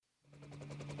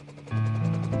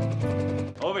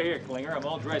Over here, Klinger. I'm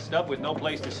all dressed up with no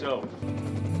place to sew.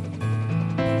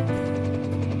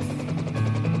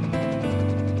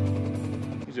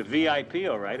 He's a VIP,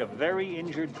 all right. A very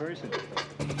injured person.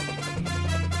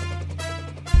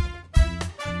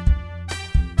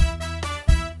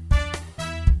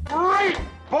 Great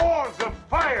balls of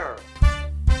fire!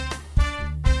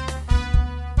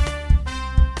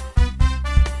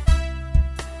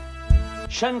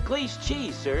 Shunklease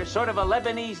cheese, sir. Sort of a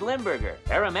Lebanese Limburger.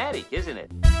 Aromatic, isn't it?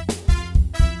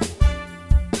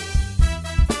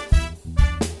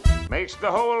 Makes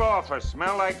the whole office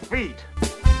smell like feet.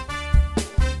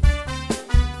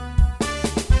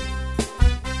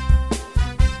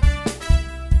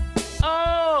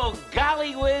 Oh,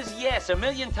 golly whiz, yes. A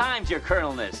million times, your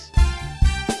colonelness.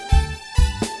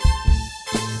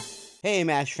 Hey,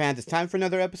 MASH fans, it's time for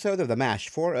another episode of the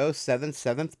MASH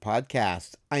 4077th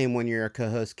podcast. I am one of your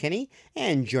co-hosts, Kenny,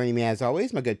 and joining me as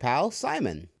always, my good pal,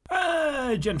 Simon.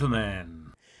 Gentlemen.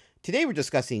 Today we're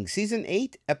discussing Season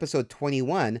 8, Episode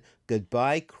 21,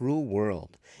 Goodbye Cruel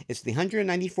World. It's the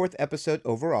 194th episode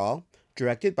overall,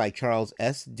 directed by Charles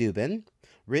S. Dubin,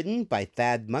 written by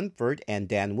Thad Munford and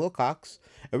Dan Wilcox,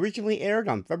 originally aired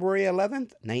on February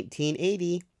 11th,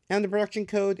 1980, and the production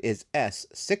code is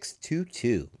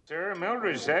S622. Sir,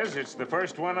 Mildred says it's the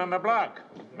first one on the block,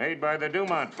 made by the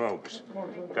Dumont folks.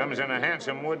 Comes in a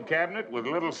handsome wood cabinet with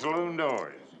little saloon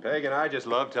doors. Peg and I just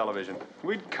love television.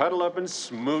 We'd cuddle up and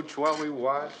smooch while we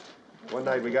watched. One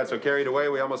night we got so carried away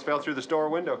we almost fell through the store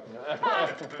window.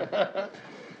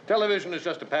 Television is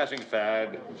just a passing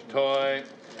fad. It's a toy.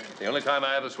 The only time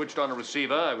I ever switched on a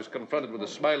receiver, I was confronted with a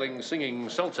smiling, singing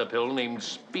salsa pill named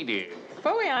Speedy.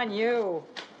 Phooey on you.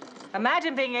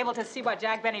 Imagine being able to see what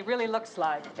Jack Benny really looks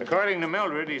like. According to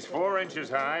Mildred, he's 4 inches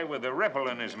high with a ripple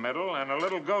in his middle and a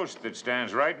little ghost that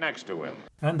stands right next to him.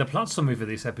 And the plot summary for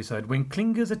this episode: when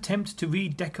Klinger's attempt to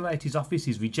redecorate his office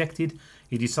is rejected,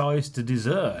 he decides to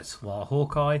desert, while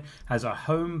Hawkeye has a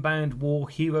homebound war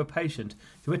hero patient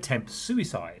who attempts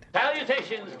suicide.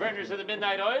 Salutations, burners of the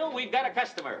midnight oil. We've got a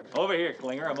customer. Over here,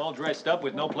 Klinger. I'm all dressed up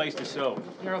with no place to sew.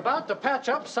 You're about to patch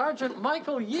up Sergeant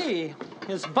Michael Yee.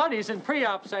 His buddies in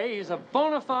pre-op say he's a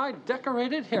bona fide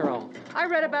decorated hero. I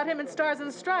read about him in Stars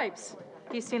and Stripes.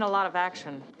 He's seen a lot of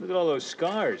action. Look at all those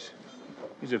scars.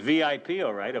 He's a VIP,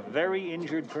 all right. A very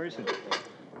injured person.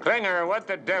 Klinger, what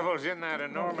the devil's in that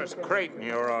enormous crate in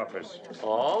your office?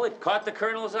 Oh, it caught the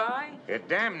colonel's eye? It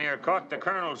damn near caught the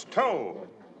colonel's toe.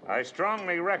 I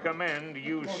strongly recommend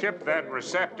you ship that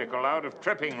receptacle out of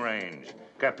tripping range.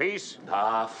 Capice?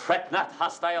 Fret not,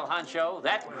 hostile honcho.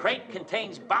 That crate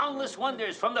contains boundless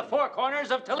wonders from the four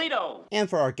corners of Toledo. And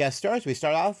for our guest stars, we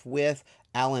start off with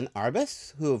Alan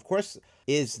Arbus, who, of course,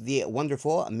 is the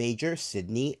wonderful Major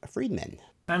Sidney Friedman.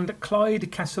 And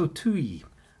Clyde Kasotui,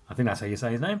 I think that's how you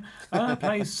say his name,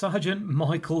 plays Sergeant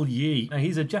Michael Yee. Now,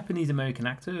 he's a Japanese-American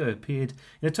actor who appeared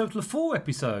in a total of 4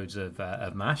 episodes of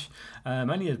MASH,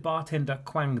 mainly as bartender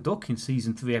Kwang Duk in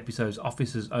Season 3 episodes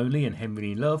Officers Only and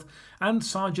Henry in Love, and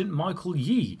Sergeant Michael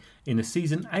Yee in the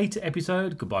Season 8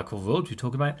 episode Goodbye Cruel World, which we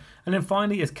talked about, and then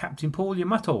finally as Captain Paul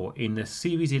Yamato in the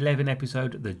Series 11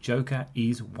 episode The Joker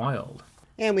is Wild.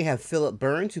 And we have Philip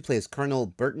Burns, who plays Colonel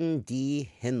Burton D.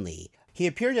 Henley. He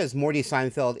appeared as Morty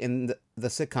Seinfeld in the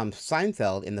sitcom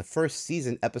Seinfeld in the first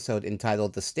season episode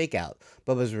entitled The Stakeout,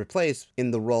 but was replaced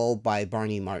in the role by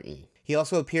Barney Martin. He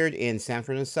also appeared in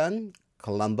Sanford and Son,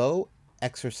 Columbo,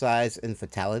 Exercise and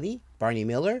Fatality, Barney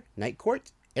Miller, Night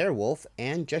Court, Airwolf,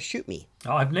 and Just Shoot Me.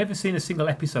 Oh, I've never seen a single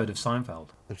episode of Seinfeld.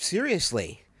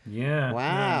 Seriously? Yeah. Wow.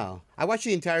 Yeah. I watched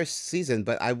the entire season,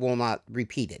 but I will not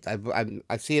repeat it.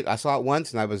 I see it. I saw it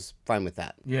once, and I was fine with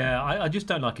that. Yeah, I just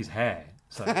don't like his hair.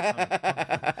 So it's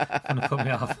going to put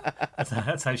me off.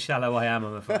 That's how shallow I am,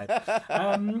 I'm afraid.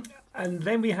 And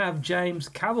then we have James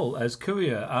Carroll as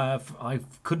Courier. I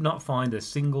could not find a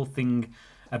single thing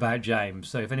about James.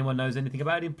 So if anyone knows anything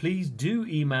about him, please do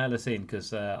email us in,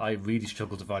 because I really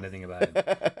struggle to find anything about him.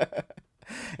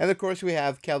 And of course, we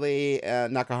have Kelly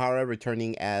Nakahara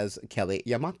returning as Kelly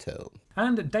Yamato.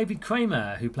 And David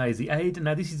Kramer, who plays the aide.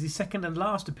 Now, this is his second and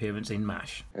last appearance in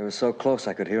MASH. It was so close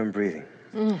I could hear him breathing.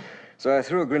 So I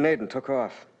threw a grenade and took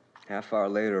off. Half hour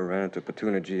later, ran into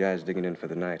Petuna GIs digging in for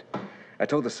the night. I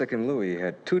told the Second Louis he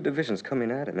had 2 divisions coming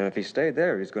at him, and if he stayed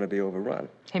there, he's going to be overrun.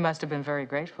 He must have been very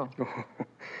grateful.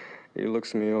 He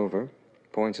looks me over,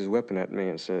 points his weapon at me,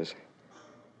 and says,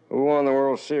 "Who won the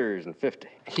World Series in '50?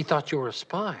 He thought you were a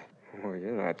spy. Oh,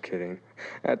 you're not kidding.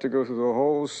 I had to go through the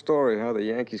whole story, how the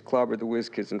Yankees clobbered the Whiz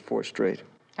Kids in 4 straight.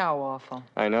 How awful.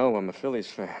 I know, I'm a Phillies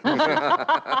fan.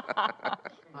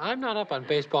 I'm not up on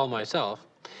baseball myself,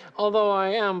 although I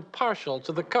am partial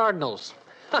to the Cardinals.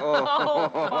 Oh,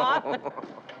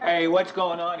 Pop. Hey, what's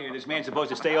going on here? This man's supposed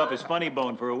to stay off his funny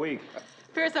bone for a week.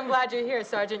 Pierce, I'm glad you're here.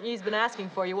 Sergeant Yee's been asking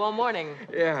for you all morning.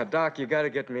 Yeah, Doc, you gotta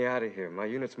get me out of here. My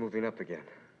unit's moving up again.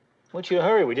 What's your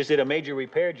hurry? We just did a major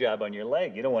repair job on your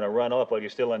leg. You don't want to run off while you're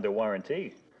still under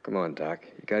warranty. Come on, Doc.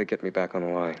 You gotta get me back on the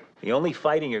line. The only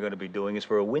fighting you're going to be doing is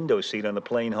for a window seat on the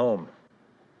plane home.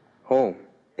 Home?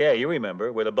 Yeah, you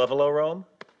remember, where the buffalo roam?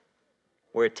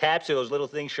 Where taps are those little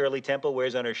things Shirley Temple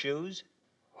wears on her shoes?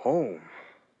 Home?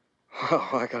 Oh,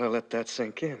 I gotta let that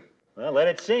sink in. Well, let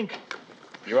it sink.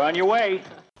 You're on your way.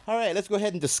 All right, let's go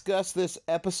ahead and discuss this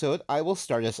episode. I will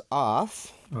start us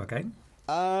off. Okay.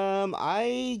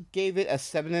 I gave it a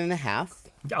 7.5.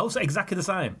 Also, exactly the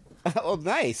same. Oh,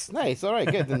 nice. All right,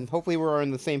 good. Then hopefully we're on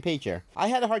the same page here. I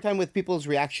had a hard time with people's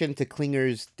reaction to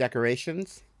Klinger's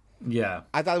decorations. Yeah.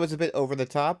 I thought it was a bit over the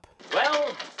top.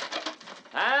 Well,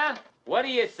 huh? What do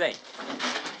you think?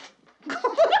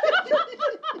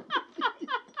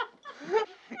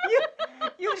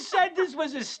 You said this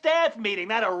was a staff meeting,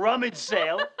 not a rummage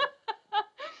sale.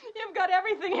 You've got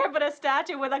everything here but a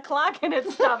statue with a clock in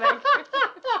its stomach.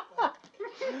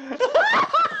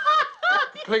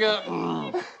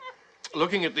 Klinger,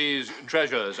 looking at these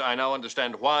treasures, I now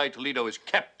understand why Toledo is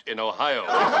kept in Ohio.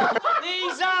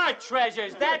 These are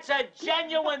treasures. That's a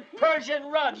genuine Persian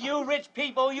rug. You rich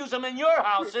people use them in your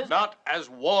houses. Not as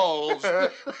walls.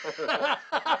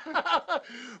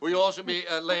 Will you also be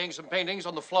laying some paintings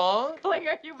on the floor?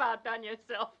 Klinger, you've outdone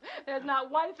yourself. There's not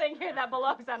one thing here that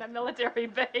belongs on a military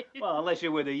base. Well, unless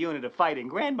you're with a unit of fighting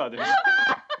grandmothers.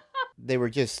 They were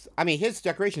just, I mean, his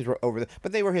decorations were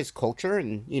but they were his culture,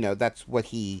 and, that's what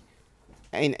he,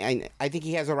 and I think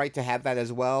he has a right to have that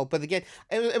as well. But again,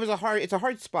 it's a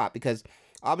hard spot because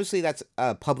obviously that's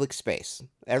a public space.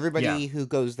 Everybody who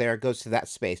goes there goes to that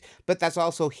space, but that's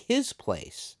also his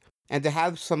place. And to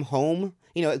have some home,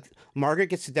 Margaret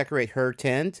gets to decorate her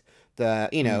tent,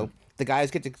 the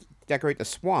guys get to decorate the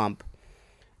swamp.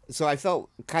 So I felt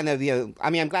kind of,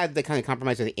 I'm glad they kind of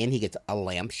compromised at the end. He gets a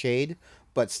lampshade.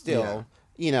 But still,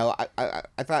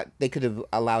 I thought they could have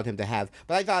allowed him to have.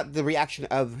 But I thought the reaction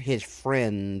of his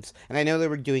friends, and I know they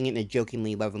were doing it in a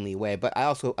jokingly, lovingly way, but I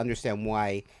also understand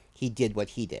why he did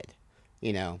what he did,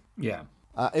 Yeah.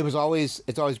 It's always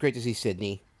great to see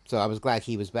Sidney. So I was glad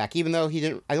he was back, even though he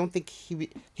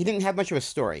didn't have much of a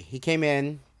story. He came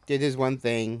in, did his one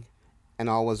thing, and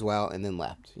all was well, and then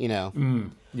left, Yeah.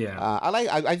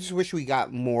 I just wish we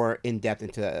got more in depth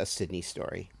into a Sidney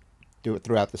story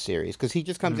throughout the series, because he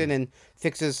just comes in and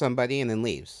fixes somebody and then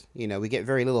leaves. We get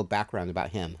very little background about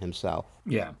himself.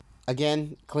 Yeah.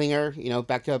 Again, Klinger,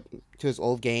 back to his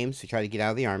old games to try to get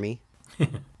out of the army.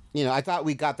 I thought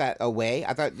we got that away.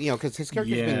 I thought, because his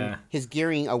character's been his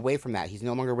gearing away from that. He's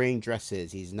no longer wearing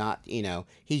dresses. He's not,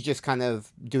 he's just kind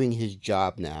of doing his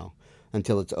job now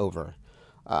until it's over.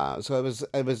 So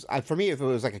it was for me, if it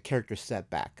was like a character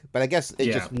setback, but I guess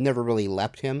it just never really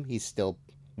left him. He still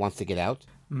wants to get out.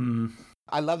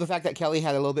 I love the fact that Kelly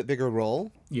had a little bit bigger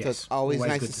role. Yes. So it's always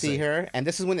nice to see her. And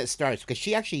this is when it starts, because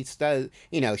she actually does,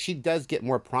 she does get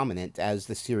more prominent as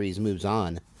the series moves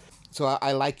on. So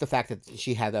I like the fact that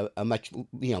she had a much,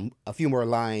 a few more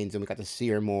lines, and we got to see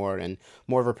her more and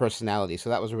more of her personality. So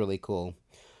that was really cool.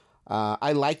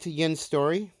 I liked Yin's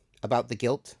story about the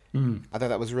guilt. I thought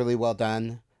that was really well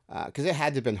done, because it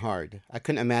had to have been hard. I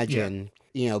couldn't imagine,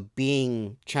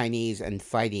 being Chinese and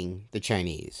fighting the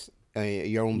Chinese.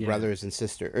 Your own brothers and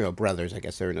sisters, brothers, I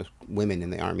guess there are no women in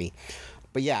the army.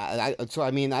 But yeah,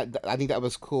 I think that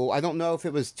was cool. I don't know if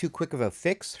it was too quick of a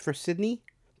fix for Sidney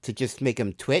to just make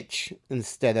him twitch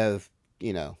instead of,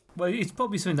 Well, it's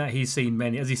probably something that he's seen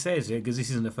many, as he says, because this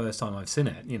isn't the first time I've seen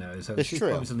it, so it's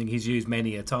probably something he's used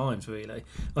many a times, really.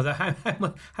 Although,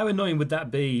 how annoying would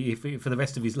that be for the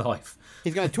rest of his life?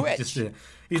 He's going to twitch.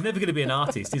 He's never going to be an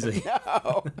artist, is he?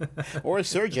 No. Or a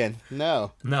surgeon.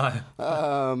 No. No.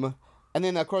 And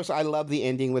then, of course, I love the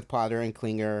ending with Potter and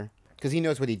Klinger, because he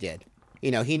knows what he did.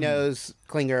 He knows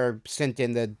Klinger sent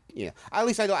in the, at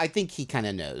least I think he kind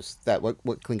of knows that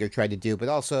what Klinger tried to do, but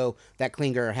also that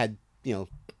Klinger had,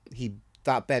 he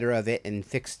thought better of it and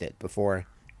fixed it before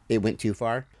it went too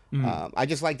far. I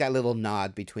just like that little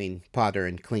nod between Potter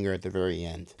and Klinger at the very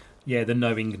end. Yeah, the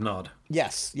knowing nod.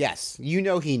 Yes.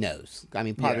 He knows. I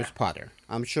mean, Potter's Potter.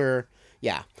 I'm sure,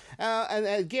 yeah. And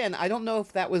again, I don't know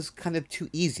if that was kind of too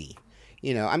easy.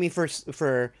 I mean,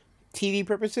 for TV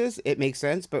purposes, it makes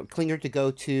sense, but Klinger to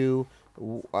go to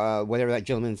whatever that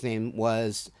gentleman's name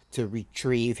was to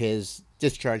retrieve his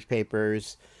discharge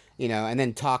papers, and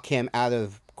then talk him out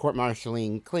of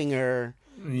court-martialing Klinger.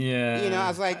 Yeah. I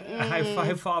was like...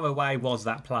 How far away was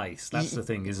that place? That's the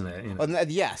thing, isn't it?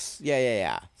 Yes.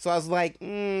 Yeah. So I was like,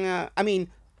 I mean,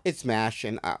 it's MASH,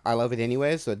 and I love it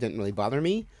anyway, so it didn't really bother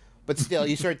me. But still,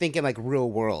 you start thinking like real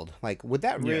world. Like, would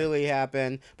that really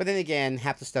happen? But then again,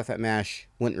 half the stuff at MASH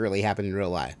wouldn't really happen in real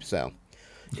life. So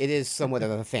it is somewhat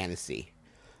of a fantasy.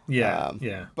 Yeah,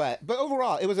 But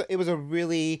overall, it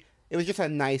was just a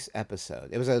nice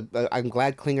episode. I'm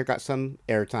glad Klinger got some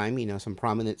airtime, some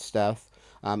prominent stuff.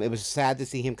 It was sad to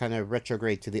see him kind of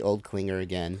retrograde to the old Klinger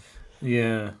again.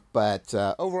 Yeah. But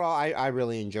overall, I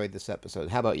really enjoyed this episode.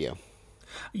 How about you?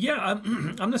 Yeah,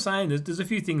 I'm just saying, there's a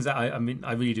few things that I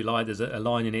really do like. There's a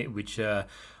line in it which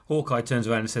Hawkeye turns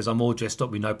around and says, "I'm all dressed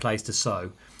up with no place to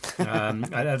sew."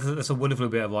 That's a wonderful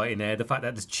bit of writing there. The fact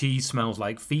that the cheese smells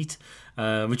like feet,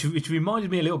 which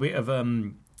reminded me a little bit of...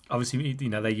 obviously,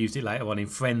 they used it later on in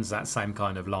Friends, that same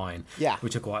kind of line,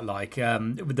 which I quite like.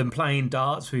 With them playing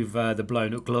darts with the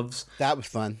blown-up gloves. That was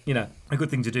fun. A good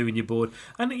thing to do when you're bored.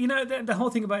 And, the whole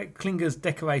thing about Klinger's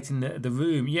decorating the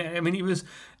room,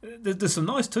 there's some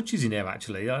nice touches in there,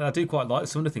 actually. I do quite like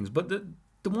some of the things. But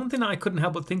the one thing that I couldn't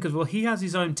help but think of, well, he has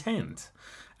his own tent.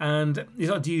 And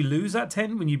do you lose that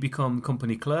tent when you become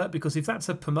company clerk? Because if that's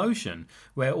a promotion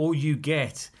where all you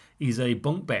get is a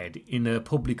bunk bed in a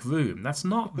public room, that's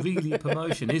not really a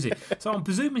promotion, is it? So I'm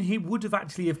presuming he would have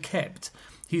actually have kept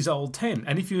his old tent.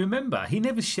 And if you remember, he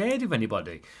never shared with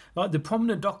anybody. Like the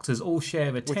prominent doctors all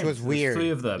share a tent. Which was weird. 3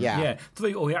 of them. Yeah.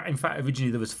 3, in fact,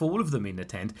 originally there was 4 of them in the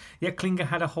tent. Yet Klinger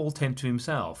had a whole tent to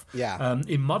himself. Yeah.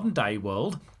 In modern day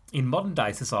world, in modern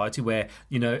day society, where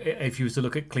if you was to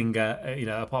look at Klinger,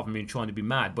 apart from him trying to be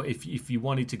mad, but if you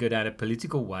wanted to go down a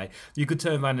political way, you could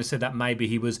turn around and say that maybe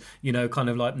he was kind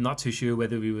of like not too sure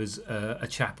whether he was a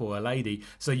chap or a lady,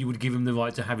 so you would give him the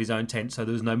right to have his own tent, so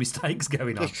there was no mistakes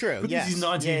going on. It's true. But yes. This is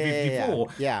 1954.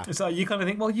 Yeah. So you kind of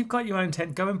think, well, you've got your own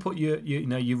tent. Go and put your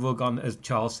rug on, as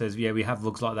Charles says. Yeah, we have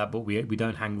rugs like that, but we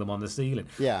don't hang them on the ceiling.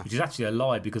 Yeah. Which is actually a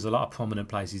lie, because a lot of prominent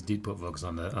places did put rugs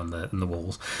on the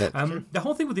walls. The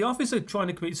whole thing with the officer trying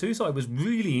to commit suicide was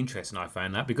really interesting. I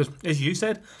found that because, as you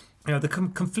said, the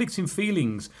conflicting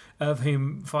feelings of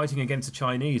him fighting against the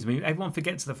Chinese. I mean, everyone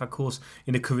forgets that, of course,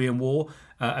 in the Korean War,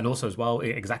 and also as well,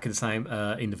 exactly the same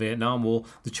in the Vietnam War,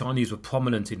 the Chinese were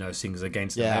prominent in those things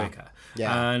against America.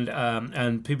 Yeah.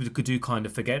 And people do kind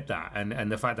of forget that,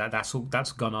 and the fact that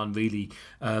that's gone on really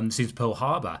since Pearl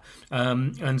Harbor.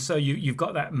 And so you've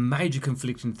got that major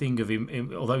conflicting thing of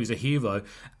him, although he's a hero.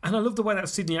 And I love the way that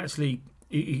Sidney actually,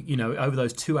 over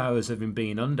those 2 hours of him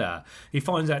being under, he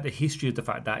finds out the history of the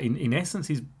fact that in essence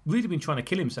he's really been trying to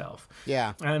kill himself.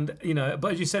 Yeah. And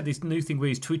but as you said, this new thing where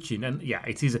he's twitching, and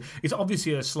it's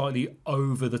obviously a slightly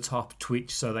over the top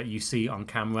twitch, so that you see it on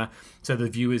camera, so the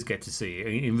viewers get to see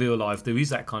it. In real life, there is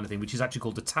that kind of thing, which is actually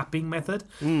called the tapping method.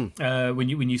 When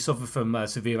you suffer from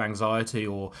severe anxiety,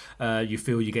 or you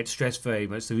feel you get stressed very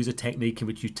much, there is a technique in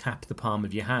which you tap the palm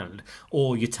of your hand,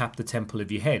 or you tap the temple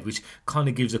of your head, which kind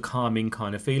of gives a calming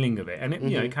kind of feeling of it, and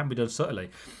it can be done subtly.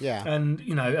 Yeah. And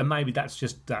and maybe that's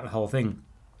just that whole thing.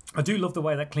 I do love the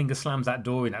way that Klinger slams that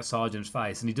door in that sergeant's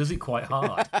face, and he does it quite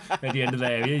hard at the end of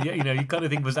there. You kind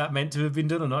of think, was that meant to have been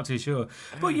done? I'm not too sure.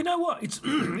 But you know what?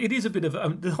 It is a bit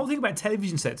of the whole thing about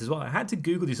television sets as well. I had to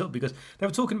Google this up because they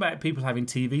were talking about people having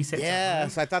TV sets.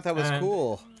 Yes, I thought that was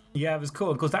cool. Yeah, it was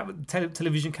cool because that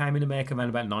television came in America around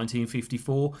about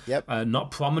 1954. Yep. Not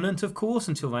prominent, of course,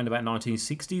 until around about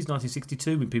 1960s,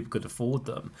 1962, when people could afford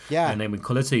them. Yeah. And then when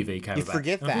colour TV came about. You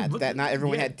forget that not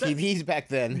everyone had TVs back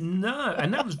then. No,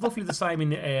 and that was roughly the same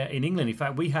in England. In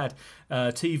fact, we had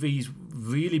TVs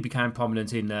really became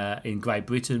prominent in Great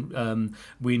Britain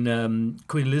when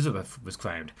Queen Elizabeth was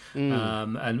crowned,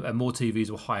 and more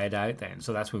TVs were hired out then.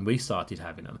 So that's when we started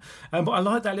having them. But I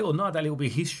like that little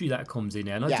bit of history that comes in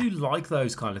there, and I do like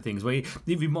those kind of things where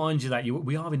it reminds you that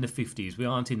we are in the 50s, we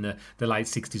aren't in the late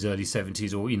 60s, early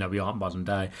 70s, or we aren't modern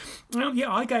day.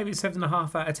 I gave it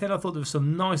 7.5 out of 10. I thought there were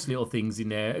some nice little things in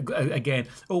there. Again,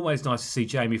 always nice to see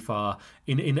Jamie Farr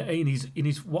in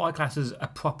his what I class as a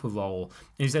proper role.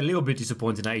 And it's a little bit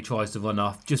disappointing that he tries to run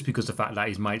off just because of the fact that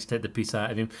his mates take the piss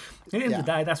out of him. At the end of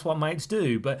the day, that's what mates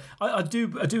do. But I do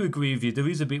agree with you. There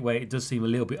is a bit where it does seem a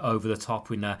little bit over the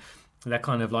top when that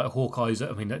kind of like Hawkeye's.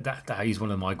 I mean, that is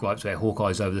one of my gripes where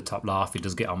Hawkeye's over the top laughing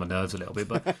does get on my nerves a little bit.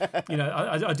 But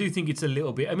I do think it's a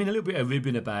little bit. I mean, a little bit of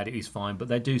ribbing about it is fine, but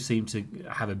they do seem to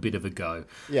have a bit of a go.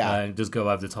 Yeah, it does go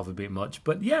over the top a bit much.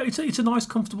 But yeah, it's a nice,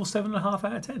 comfortable 7.5 out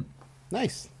of 10.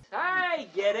 Nice. I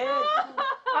get it.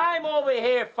 I'm over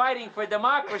here fighting for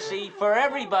democracy for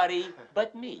everybody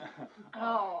but me.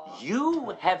 Oh.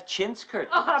 You have chintz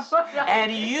curtains.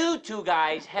 And you two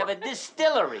guys have a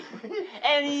distillery.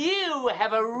 And you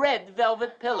have a red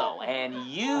velvet pillow. And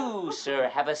you, sir,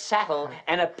 have a saddle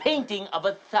and a painting of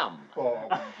a thumb.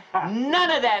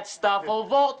 None of that stuff will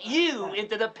vault you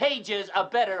into the pages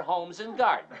of Better Homes and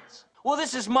Gardens. Well,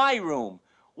 this is my room.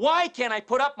 Why can't I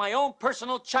put up my own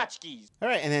personal tchotchkes? All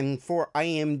right, and then for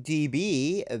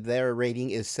IMDb, their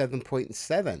rating is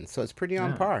 7.7, so it's pretty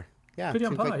on par. Yeah, Pretty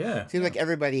on par, yeah. Seems like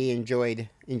everybody enjoyed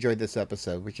this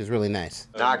episode, which is really nice.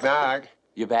 Knock, knock.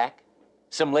 You back?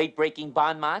 Some late-breaking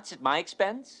bon mots at my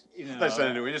expense?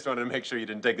 Listen, we just wanted to make sure you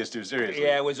didn't take this too seriously.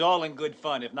 Yeah, it was all in good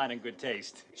fun, if not in good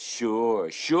taste. Sure.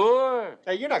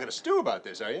 Hey, you're not going to stew about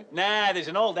this, are you? Nah, there's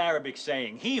an old Arabic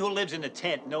saying, he who lives in a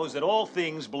tent knows that all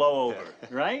things blow over,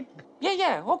 right?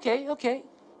 Yeah, okay.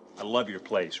 I love your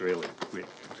place, really.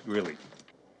 Really.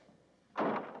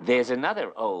 There's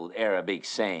another old Arabic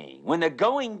saying, when the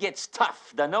going gets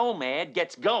tough, the nomad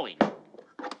gets going.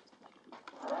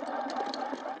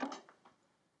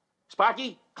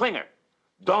 Sparky, Klinger,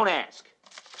 don't ask.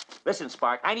 Listen,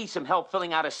 Spark, I need some help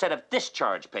filling out a set of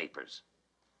discharge papers.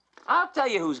 I'll tell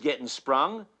you who's getting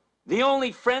sprung. The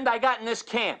only friend I got in this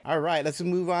camp. All right, let's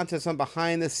move on to some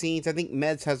behind the scenes. I think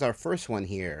Meds has our first one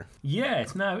here.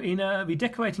 Yes, now in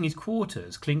redecorating his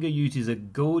quarters, Klinger uses a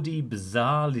gaudy,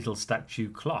 bizarre little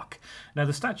statue clock. Now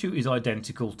the statue is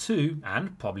identical to,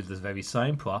 and probably the very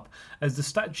same prop, as the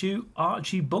statue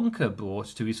Archie Bunker brought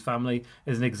to his family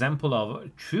as an example of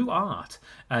true art.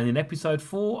 And in episode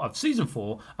 4 of season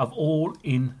 4 of All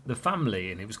in the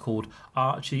Family, and it was called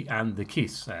Archie and the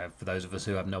Kiss. For those of us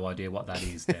who have no idea what that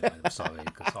is, then I'm sorry,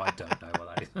 because I don't know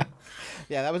what that is.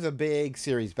 Yeah, that was a big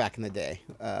series back in the day.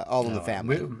 All in the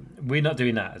Family. We're not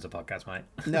doing that as a podcast, mate.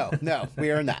 No,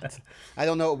 we are not. I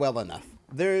don't know it well enough.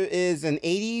 There is an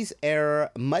 80s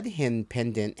era mud hen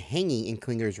pendant hanging in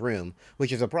Klinger's room,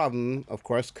 which is a problem, of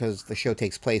course, because the show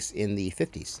takes place in the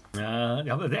 50s.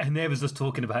 And there was us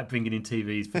talking about bringing in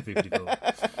TVs for 54.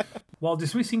 While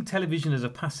dismissing television as a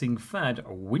passing fad,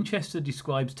 Winchester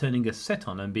describes turning a set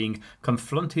on and being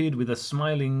confronted with a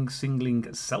smiling,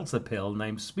 singling seltzer pill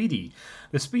named Speedy.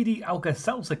 The Speedy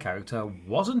Alka-Seltzer character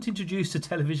wasn't introduced to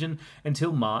television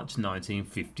until March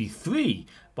 1953,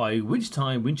 by which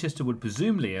time Winchester would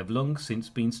presumably have long since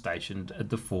been stationed at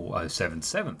the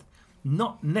 4077th.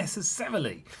 Not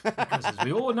necessarily, because as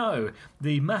we all know,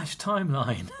 the MASH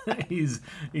timeline is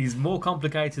more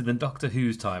complicated than Doctor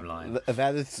Who's timeline.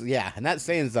 That is, yeah, and that's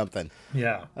saying something.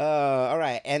 Yeah. All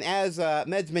right, and as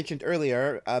Meds mentioned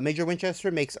earlier, Major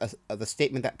Winchester makes the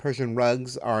statement that Persian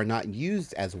rugs are not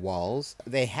used as walls.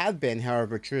 They have been,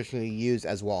 however, traditionally used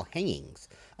as wall hangings,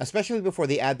 especially before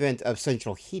the advent of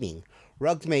central heating.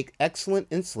 Rugs make excellent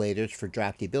insulators for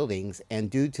drafty buildings,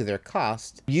 and due to their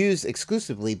cost, used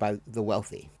exclusively by the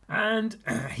wealthy. And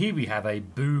here we have a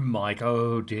boom mic.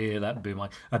 Oh dear, that boom mic.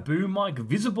 A boom mic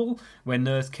visible when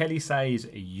Nurse Kelly says,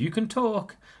 "You can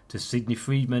talk," to Sidney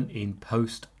Freedman in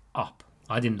post-op.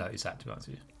 I didn't notice that, to be honest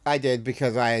with you. I did,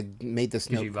 because I had made this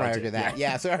note prior to that.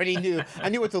 Yeah, so I already knew. I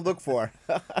knew what to look for.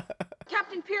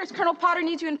 Captain Pierce, Colonel Potter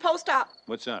needs you in post-op.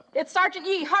 What's up? It's Sergeant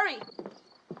Yee. Hurry.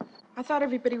 I thought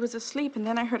everybody was asleep, and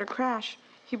then I heard a crash.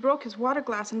 He broke his water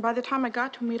glass, and by the time I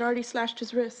got to him, he'd already slashed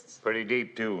his wrists. Pretty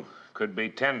deep, too. Could be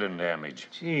tendon damage.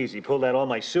 Jeez, he pulled out all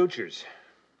my sutures.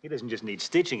 He doesn't just need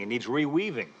stitching, he needs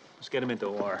reweaving. Let's get him into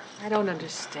OR. I don't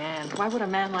understand. Why would a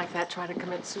man like that try to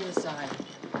commit suicide?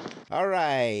 All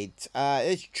right,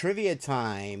 it's trivia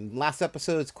time. Last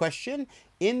episode's question.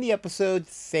 In the episode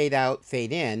Fade Out,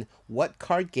 Fade In, what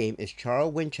card game is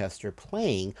Charles Winchester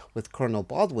playing with Colonel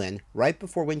Baldwin right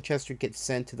before Winchester gets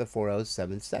sent to the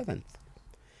 4077th?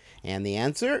 And the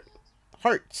answer?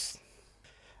 Hearts.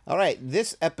 All right,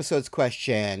 this episode's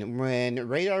question. When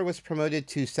Radar was promoted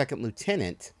to second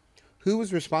lieutenant, who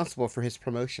was responsible for his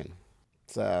promotion?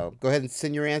 So go ahead and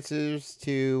send your answers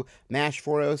to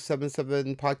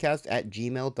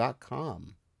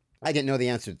mash4077podcast@gmail.com. I didn't know the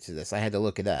answer to this. I had to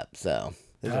look it up, so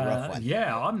this is a rough one.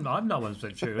 Yeah, I'm not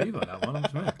 100% sure either on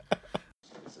that one.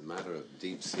 It's a matter of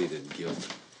deep-seated guilt.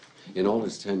 In all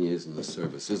his 10 years in the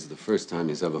service, this is the first time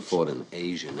he's ever fought an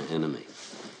Asian enemy.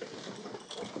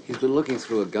 He's been looking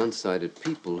through a gun sight at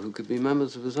people who could be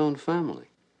members of his own family.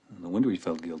 No wonder he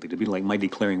felt guilty. To be like my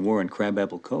declaring war in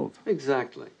Crabapple Cove.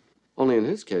 Exactly. Only in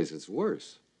his case, it's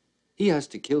worse. He has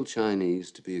to kill Chinese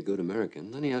to be a good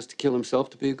American, then he has to kill himself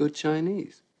to be a good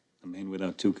Chinese. A man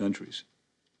without two countries.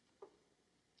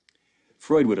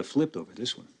 Freud would have flipped over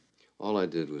this one. All I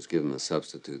did was give him a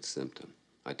substitute symptom.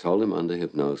 I told him under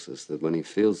hypnosis that when he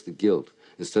feels the guilt,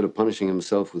 instead of punishing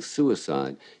himself with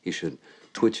suicide, he should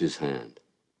twitch his hand.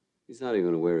 He's not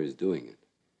even aware he's doing it.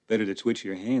 Better to twitch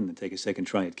your hand than take a second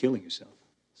try at killing yourself.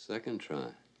 Second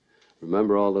try?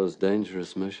 Remember all those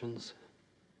dangerous missions?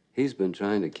 He's been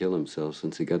trying to kill himself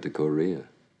since he got to Korea.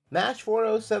 MASH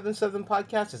 4077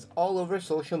 Podcast is all over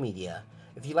social media.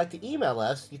 If you'd like to email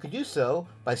us, you can do so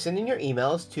by sending your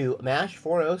emails to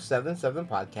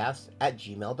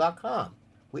mash4077podcast@gmail.com.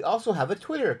 We also have a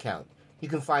Twitter account. You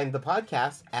can find the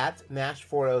podcast at MASH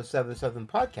 4077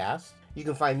 Podcast. You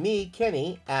can find me,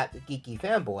 Kenny, at Geeky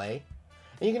Fanboy.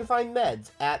 And you can find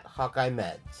Meds at Hawkeye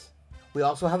Meds. We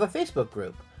also have a Facebook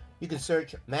group. You can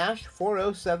search MASH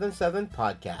 4077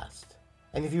 Podcast.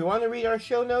 And if you want to read our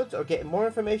show notes or get more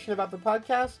information about the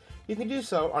podcast, you can do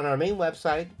so on our main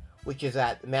website, which is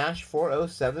at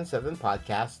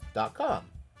mash4077podcast.com.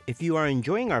 If you are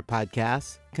enjoying our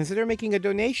podcast, consider making a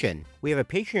donation. We have a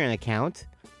Patreon account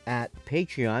at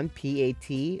Patreon,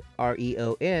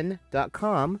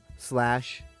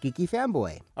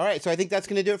 patreon.com/geekyfanboy. All right, so I think that's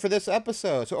going to do it for this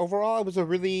episode. So overall, it was a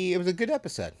good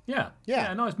episode. Yeah,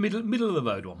 nice middle of the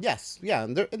road one. Yes, yeah,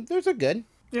 and there's a good.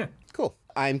 Yeah. Cool.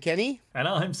 I'm Kenny. And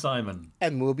I'm Simon.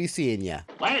 And we'll be seeing ya.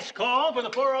 Last call for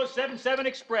the 4077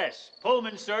 Express.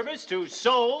 Pullman service to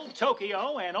Seoul,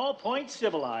 Tokyo, and all points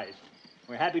civilized.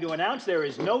 We're happy to announce there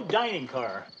is no dining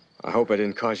car. I hope I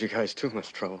didn't cause you guys too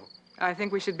much trouble. I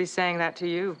think we should be saying that to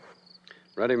you.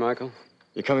 Ready, Michael?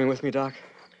 You coming with me, Doc?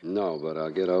 No, but I'll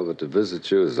get over to visit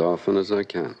you as often as I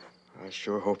can. I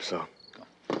sure hope so.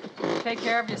 Take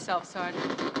care of yourself, Sergeant.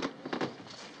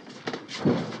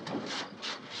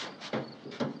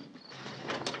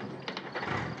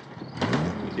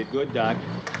 You did good, Doc.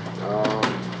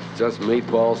 Oh, just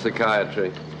meatball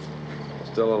psychiatry.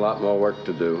 Still a lot more work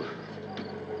to do.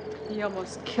 He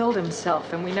almost killed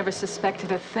himself, and we never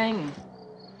suspected a thing.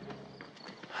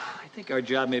 I think our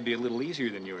job may be a little easier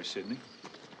than yours, Sidney.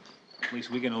 At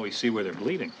least we can always see where they're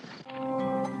bleeding.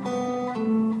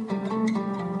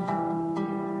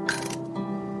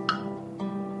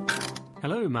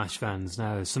 Hello, MASH fans.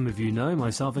 Now, as some of you know,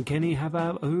 myself and Kenny have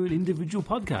our own individual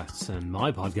podcasts, and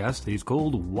my podcast is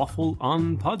called Waffle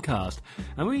On Podcast,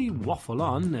 and we waffle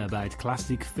on about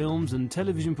classic films and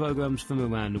television programs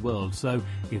from around the world. So,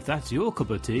 if that's your cup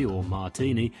of tea or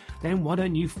martini, then why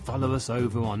don't you follow us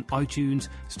over on iTunes,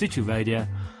 Stitcher Radio,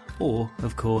 or,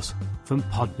 of course, from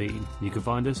Podbean. You can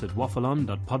find us at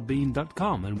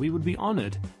waffleon.podbean.com, and we would be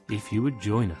honoured if you would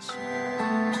join us.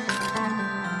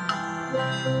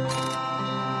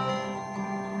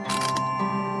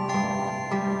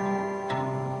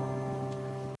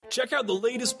 Check out the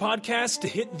latest podcast to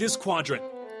hit this quadrant,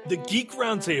 The Geek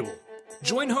Roundtable.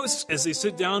 Join hosts as they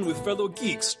sit down with fellow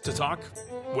geeks to talk,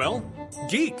 well,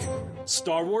 geek.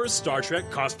 Star Wars, Star Trek,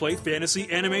 cosplay,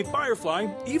 fantasy, anime, Firefly,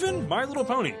 even My Little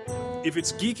Pony. If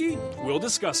it's geeky, we'll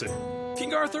discuss it.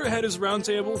 King Arthur had his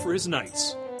roundtable for his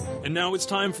knights. And now it's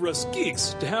time for us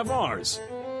geeks to have ours.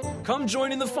 Come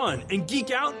join in the fun and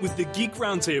geek out with The Geek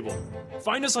Roundtable.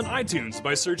 Find us on iTunes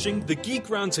by searching The Geek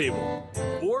Roundtable,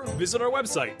 or visit our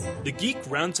website,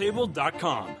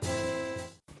 thegeekroundtable.com.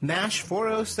 MASH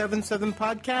 4077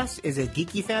 Podcast is a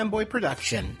Geeky Fanboy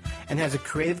production and has a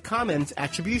Creative Commons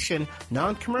Attribution,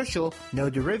 Non-Commercial,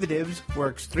 No Derivatives,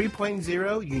 Works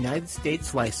 3.0 United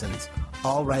States license.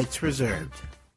 All rights reserved.